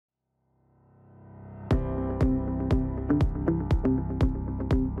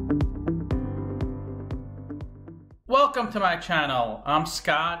Welcome to my channel. I'm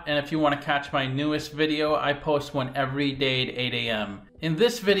Scott, and if you want to catch my newest video, I post one every day at 8 a.m. In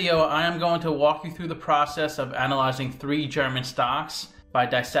this video, I am going to walk you through the process of analyzing 3 German stocks by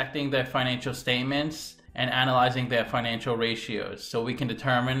dissecting their financial statements and analyzing their financial ratios so we can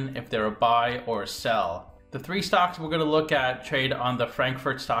determine if they're a buy or a sell. The 3 stocks we're going to look at trade on the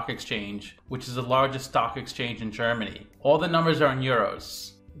Frankfurt Stock Exchange, which is the largest stock exchange in Germany. All the numbers are in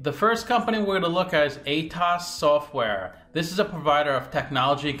euros. The first company we're going to look at is ATOSS Software. This is a provider of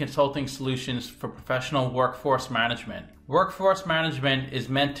technology and consulting solutions for professional workforce management. Workforce management is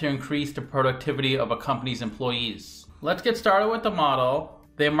meant to increase the productivity of a company's employees. Let's get started with the model.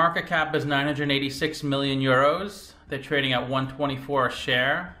 Their market cap is 986 million euros. They're trading at 124 a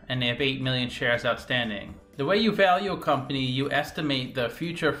share, and they have 8 million shares outstanding. The way you value a company, you estimate the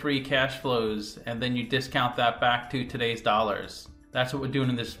future free cash flows, and then you discount that back to today's dollars. That's what we're doing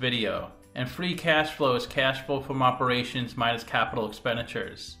in this video. And free cash flow is cash flow from operations minus capital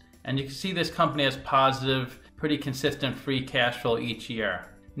expenditures. And you can see this company has positive, pretty consistent free cash flow each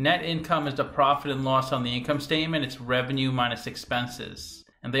year. Net income is the profit and loss on the income statement. It's revenue minus expenses.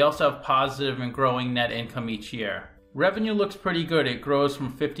 And they also have positive and growing net income each year. Revenue looks pretty good. It grows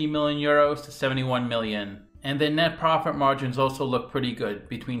from 50 million euros to 71 million. And the net profit margins also look pretty good,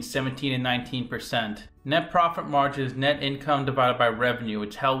 between 17 and 19%. Net profit margin is net income divided by revenue.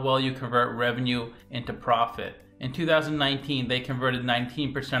 It's how well you convert revenue into profit. In 2019, they converted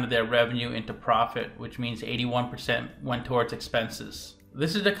 19% of their revenue into profit, which means 81% went towards expenses.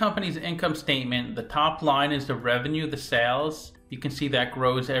 This is the company's income statement. The top line is the revenue, the sales. You can see that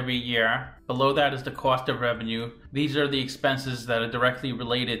grows every year. Below that is the cost of revenue. These are the expenses that are directly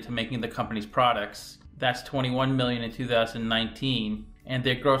related to making the company's products. That's 21 million in 2019, and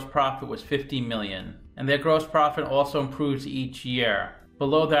their gross profit was 50 million. And their gross profit also improves each year.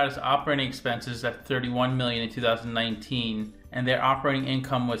 Below that is operating expenses at 31 million in 2019, and their operating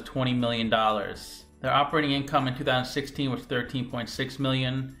income was $20 million. Their operating income in 2016 was 13.6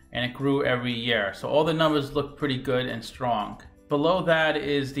 million, and it grew every year. So all the numbers look pretty good and strong. Below that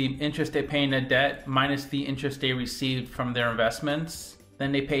is the interest they pay in their debt minus the interest they received from their investments.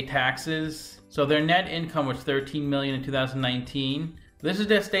 Then they pay taxes. So their net income was 13 million in 2019. This is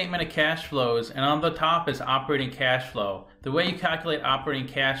their statement of cash flows, and on the top is operating cash flow. The way you calculate operating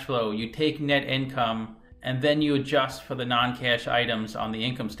cash flow, you take net income and then you adjust for the non-cash items on the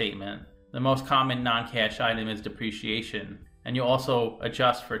income statement. The most common non-cash item is depreciation, and you also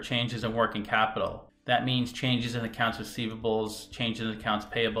adjust for changes in working capital. That means changes in accounts receivables, changes in accounts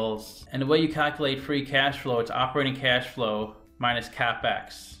payables. And the way you calculate free cash flow, it's operating cash flow minus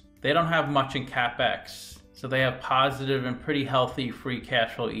capex. They don't have much in capex, so they have positive and pretty healthy free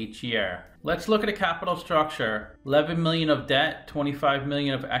cash flow each year. Let's look at a capital structure. 11 million of debt, 25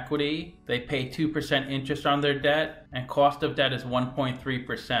 million of equity. They pay 2% interest on their debt, and cost of debt is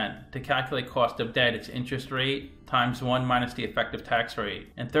 1.3%. To calculate cost of debt, it's interest rate times 1 minus the effective tax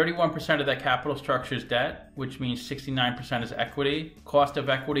rate. And 31% of that capital structure is debt, which means 69% is equity. Cost of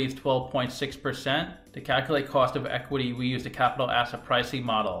equity is 12.6%. To calculate cost of equity, we use the capital asset pricing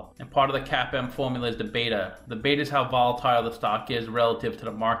model. And part of the CAPM formula is the beta. The beta is how volatile the stock is relative to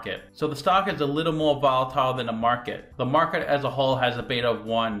the market. So the stock is a little more volatile than the market. The market as a whole has a beta of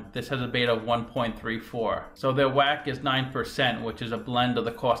 1. This has a beta of 1.34. So their WACC is 9%, which is a blend of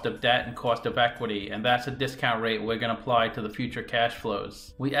the cost of debt and cost of equity. And that's a discount rate we're going to apply to the future cash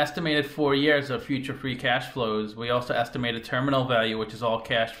flows. We estimated 4 years of future free cash flows. We also estimated terminal value, which is all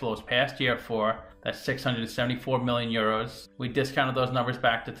cash flows past year 4. That's 674 million euros. We discounted those numbers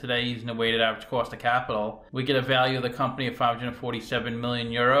back to today using the weighted average cost of capital. We get a value of the company of 547 million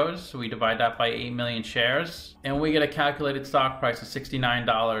euros. So we divide that by 8 million shares. And we get a calculated stock price of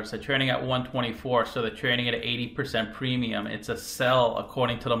 $69. They're trading at 124, so they're trading at an 80% premium. It's a sell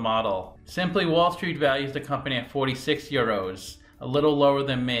according to the model. Simply Wall Street values the company at 46 euros, a little lower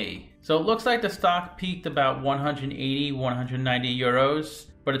than me. So it looks like the stock peaked about 180, 190 euros.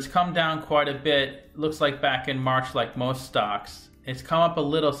 But it's come down quite a bit. Looks like back in March, like most stocks. It's come up a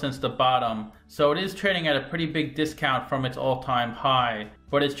little since the bottom, so it is trading at a pretty big discount from its all-time high,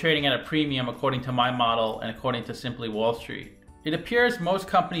 but it's trading at a premium according to my model and according to Simply Wall Street. It appears most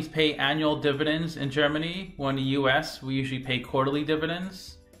companies pay annual dividends in Germany, while in the US we usually pay quarterly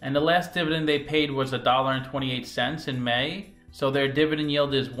dividends. And the last dividend they paid was $1.28 in May, so their dividend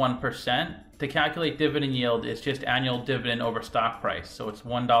yield is 1%. To calculate dividend yield, it's just annual dividend over stock price. So it's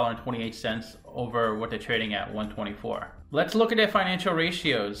 $1.28 over what they're trading at, 124. Let's look at their financial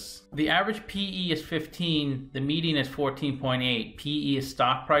ratios. The average PE is 15, the median is 14.8. PE is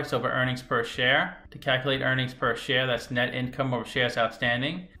stock price over earnings per share. To calculate earnings per share, that's net income over shares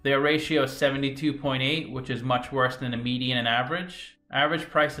outstanding. Their ratio is 72.8, which is much worse than the median and average. Average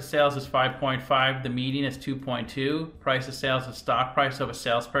price of sales is 5.5, the median is 2.2. Price of sales is stock price over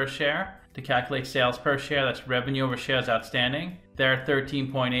sales per share. To calculate sales per share, that's revenue over shares outstanding. They're at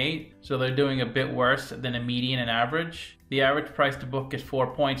 13.8, so they're doing a bit worse than a median and average. The average price to book is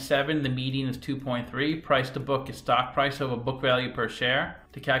 4.7, the median is 2.3. Price to book is stock price over book value per share.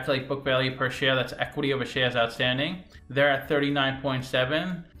 To calculate book value per share, that's equity over shares outstanding. They're at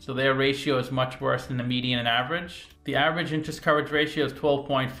 39.7, so their ratio is much worse than the median and average. The average interest coverage ratio is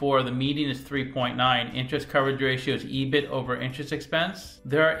 12.4, the median is 3.9. Interest coverage ratio is EBIT over interest expense.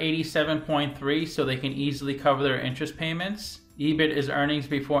 They're at 87.3, so they can easily cover their interest payments. EBIT is earnings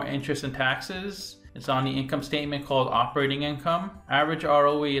before interest and taxes. It's on the income statement called operating income. Average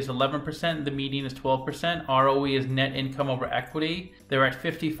ROE is 11%, the median is 12%. ROE is net income over equity. They're at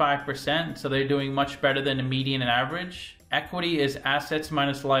 55%, so they're doing much better than the median and average. Equity is assets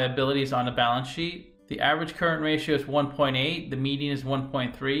minus liabilities on the balance sheet. The average current ratio is 1.8, the median is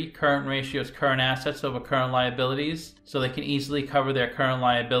 1.3. Current ratio is current assets over current liabilities, so they can easily cover their current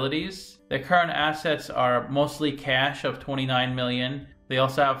liabilities. Their current assets are mostly cash of $29 million. They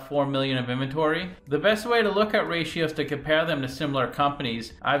also have $4 million of inventory. The best way to look at ratios to compare them to similar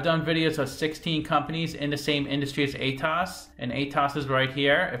companies, I've done videos of 16 companies in the same industry as ATOSS, and ATOSS is right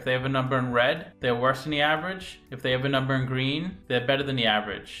here. If they have a number in red, they're worse than the average. If they have a number in green, they're better than the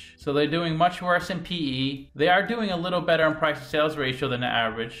average. So they're doing much worse in PE. They are doing a little better in price to sales ratio than the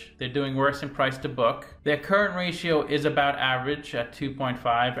average. They're doing worse in price to book. Their current ratio is about average at 2.5,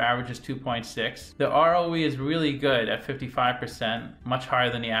 average is 2.6. The ROE is really good at 55%, much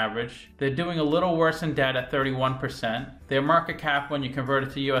higher than the average. They're doing a little worse in debt at 31%. Their market cap when you convert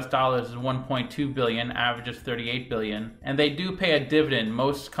it to US dollars is 1.2 billion, average is 38 billion. And they do pay a dividend.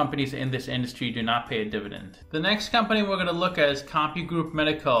 Most companies in this industry do not pay a dividend. The next company we're going to look at is Compugroup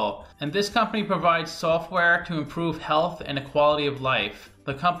Medical. And this company provides software to improve health and the quality of life.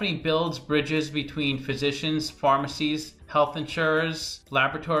 The company builds bridges between physicians, pharmacies, health insurers,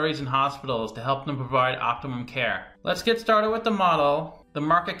 laboratories, and hospitals to help them provide optimum care. Let's get started with the model. The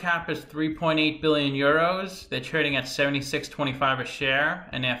market cap is 3.8 billion euros. They're trading at 76.25 a share,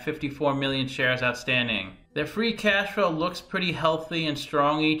 and they have 54 million shares outstanding. Their free cash flow looks pretty healthy and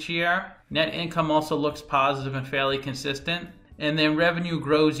strong each year. Net income also looks positive and fairly consistent. And their revenue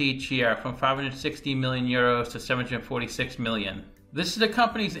grows each year from 560 million euros to 746 million. This is the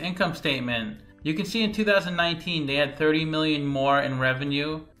company's income statement. You can see in 2019 they had 30 million more in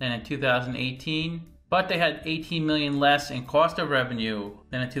revenue than in 2018, but they had 18 million less in cost of revenue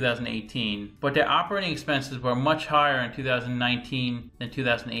than in 2018. But their operating expenses were much higher in 2019 than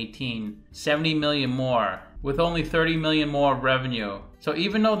 2018, 70 million more, with only 30 million more of revenue. So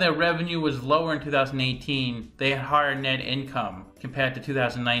even though their revenue was lower in 2018, they had higher net income compared to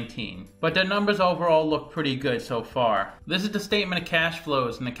 2019. But their numbers overall look pretty good so far. This is the statement of cash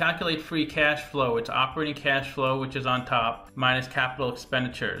flows, and to calculate free cash flow, it's operating cash flow, which is on top, minus capital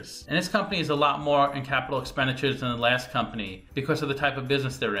expenditures. And this company is a lot more in capital expenditures than the last company because of the type of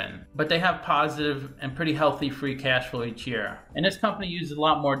business they're in. But they have positive and pretty healthy free cash flow each year. And this company uses a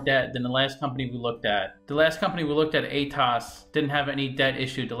lot more debt than the last company we looked at. The last company we looked at, ATOSS, didn't have any debt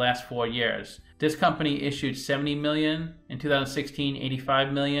issued the last 4 years. This company issued 70 million in 2016,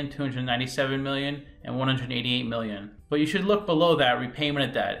 85 million, 297 million, and 188 million. But you should look below that, repayment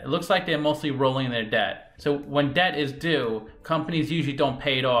of debt. It looks like they're mostly rolling their debt. So when debt is due, companies usually don't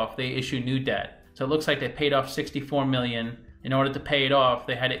pay it off, they issue new debt. So it looks like they paid off 64 million. In order to pay it off,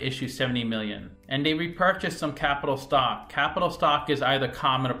 they had to issue 70 million. And they repurchased some capital stock. Capital stock is either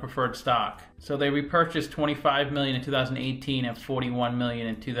common or preferred stock. So they repurchased 25 million in 2018 and 41 million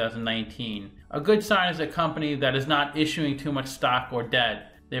in 2019. A good sign is a company that is not issuing too much stock or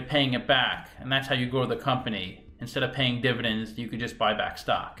debt. They're paying it back, and that's how you grow the company. Instead of paying dividends, you could just buy back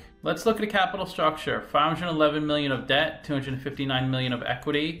stock. Let's look at the capital structure. 511 million of debt, 259 million of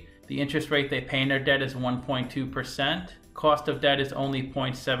equity. The interest rate they pay in their debt is 1.2%. Cost of debt is only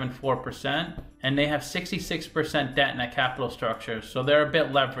 0.74%, and they have 66% debt in that capital structure, so they're a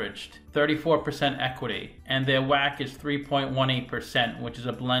bit leveraged. 34% equity, and their WACC is 3.18%, which is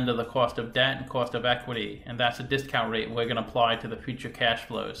a blend of the cost of debt and cost of equity, and that's a discount rate we're going to apply to the future cash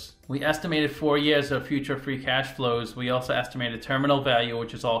flows. We estimated 4 years of future free cash flows. We also estimated terminal value,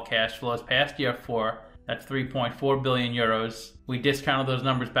 which is all cash flows past year 4. That's 3.4 billion euros. We discounted those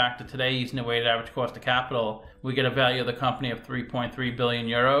numbers back to today using the weighted average cost of capital. We get a value of the company of 3.3 billion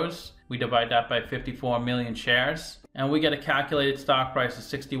euros. We divide that by 54 million shares. And we get a calculated stock price of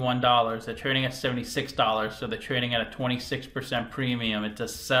 $61. They're trading at $76, so they're trading at a 26% premium. It's a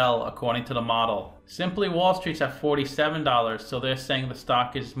sell according to the model. Simply Wall Street's at $47, so they're saying the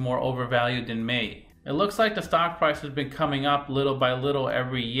stock is more overvalued than me. It looks like the stock price has been coming up little by little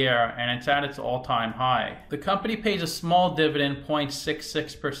every year, and it's at its all-time high. The company pays a small dividend,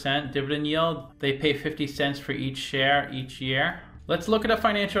 0.66% dividend yield. They pay 50 cents for each share each year. Let's look at the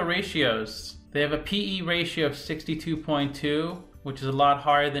financial ratios. They have a PE ratio of 62.2, which is a lot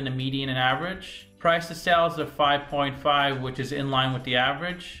higher than the median and average. Price to sales of 5.5, which is in line with the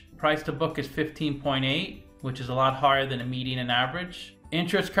average. Price to book is 15.8, which is a lot higher than the median and average.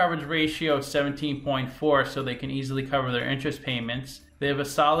 Interest coverage ratio of 17.4, so they can easily cover their interest payments. They have a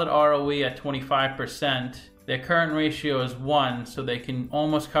solid ROE at 25%. Their current ratio is 1, so they can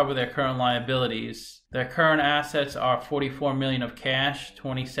almost cover their current liabilities. Their current assets are 44 million of cash,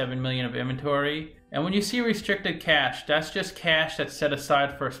 27 million of inventory. And when you see restricted cash, that's just cash that's set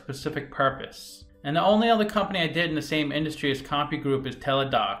aside for a specific purpose. And the only other company I did in the same industry as Compugroup is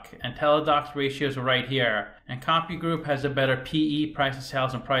Teladoc, and Teladoc's ratios are right here. And Compugroup has a better PE, price to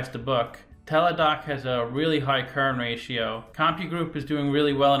sales, and price to book. Teladoc has a really high current ratio. Compugroup is doing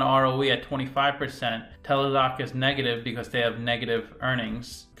really well in ROE at 25%. Teladoc is negative because they have negative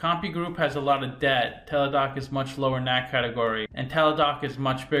earnings. Compugroup has a lot of debt. Teladoc is much lower in that category. And Teladoc is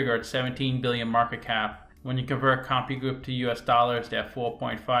much bigger at 17 billion market cap. When you convert Compugroup to US dollars, they have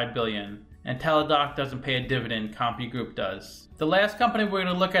 4.5 billion. And Teladoc doesn't pay a dividend, Compugroup does. The last company we're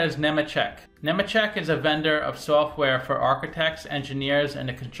going to look at is Nemetschek. Nemetschek is a vendor of software for architects, engineers, and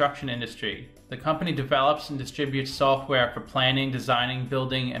the construction industry. The company develops and distributes software for planning, designing,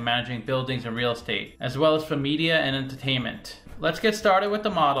 building, and managing buildings and real estate, as well as for media and entertainment. Let's get started with the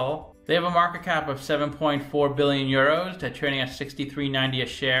model. They have a market cap of 7.4 billion euros. They're trading at 63.90 a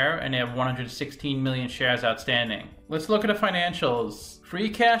share, and they have 116 million shares outstanding. Let's look at the financials. Free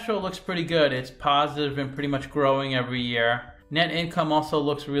cash flow looks pretty good. It's positive and pretty much growing every year. Net income also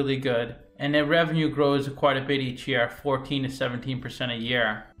looks really good. And their revenue grows quite a bit each year, 14 to 17% a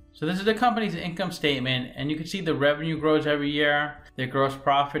year. So this is the company's income statement, and you can see the revenue grows every year. Their gross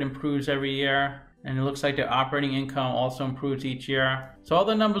profit improves every year. And it looks like their operating income also improves each year. So all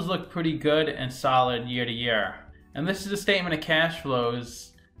the numbers look pretty good and solid year to year. And this is a statement of cash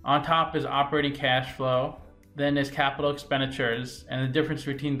flows. On top is operating cash flow. Then there's capital expenditures. And the difference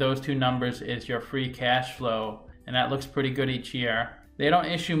between those two numbers is your free cash flow. And that looks pretty good each year. They don't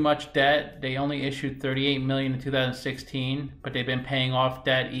issue much debt. They only issued 38 million in 2016, but they've been paying off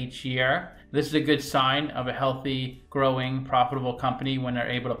debt each year. This is a good sign of a healthy, growing, profitable company when they're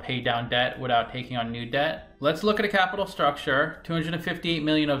able to pay down debt without taking on new debt. Let's look at a capital structure. 258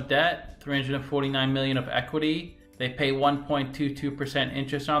 million of debt, 349 million of equity. They pay 1.22%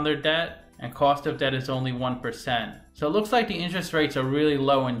 interest on their debt, and cost of debt is only 1%. So it looks like the interest rates are really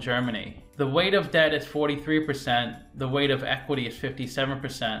low in Germany. The weight of debt is 43%, the weight of equity is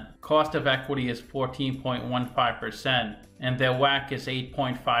 57%, cost of equity is 14.15%, and their WACC is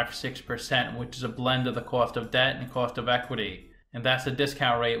 8.56%, which is a blend of the cost of debt and cost of equity. And that's the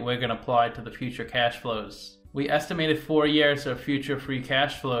discount rate we're going to apply to the future cash flows. We estimated 4 years of future free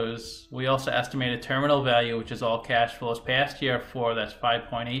cash flows. We also estimated terminal value, which is all cash flows past year 4, that's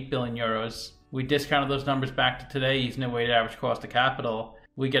 5.8 billion euros. We discounted those numbers back to today using the weighted average cost of capital.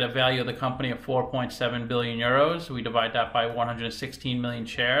 We get a value of the company of 4.7 billion euros. We divide that by 116 million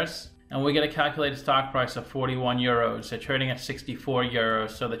shares. And we get a calculated stock price of 41 euros. They're trading at 64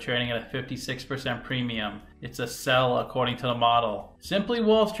 euros, so they're trading at a 56% premium. It's a sell according to the model. Simply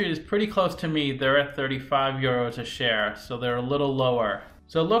Wall Street is pretty close to me. They're at 35 euros a share, so they're a little lower.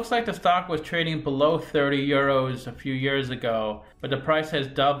 So it looks like the stock was trading below 30 euros a few years ago, but the price has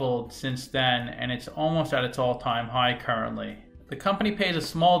doubled since then, and it's almost at its all-time high currently. The company pays a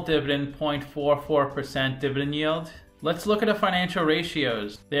small dividend, 0.44% dividend yield. Let's look at the financial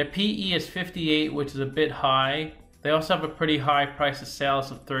ratios. Their PE is 58, which is a bit high. They also have a pretty high price to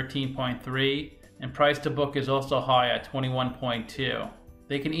sales of 13.3, and price to book is also high at 21.2.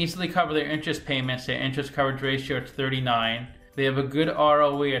 They can easily cover their interest payments. Their interest coverage ratio is 39. They have a good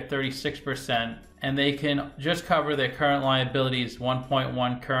ROE at 36%, and they can just cover their current liabilities,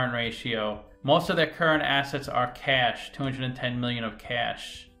 1.1 current ratio. Most of their current assets are cash, 210 million of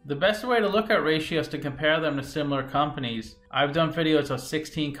cash. The best way to look at ratios to compare them to similar companies, I've done videos of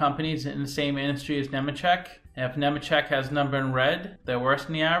 16 companies in the same industry as Nemetschek. If Nemetschek has a number in red, they're worse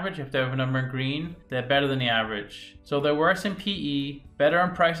than the average. If they have a number in green, they're better than the average. So they're worse in PE, better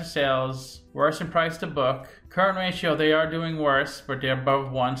in price of sales, Worse in price to book. Current ratio, they are doing worse, but they're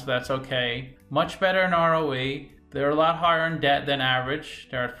above 1, so that's okay. Much better in ROE. They're a lot higher in debt than average.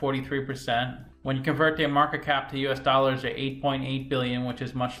 They're at 43%. When you convert their market cap to US dollars, they're 8.8 billion, which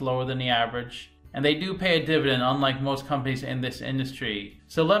is much lower than the average. And they do pay a dividend, unlike most companies in this industry.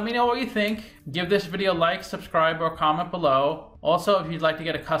 So let me know what you think. Give this video a like, subscribe, or comment below. Also, if you'd like to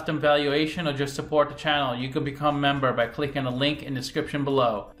get a custom valuation or just support the channel, you can become a member by clicking the link in the description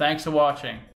below. Thanks for watching.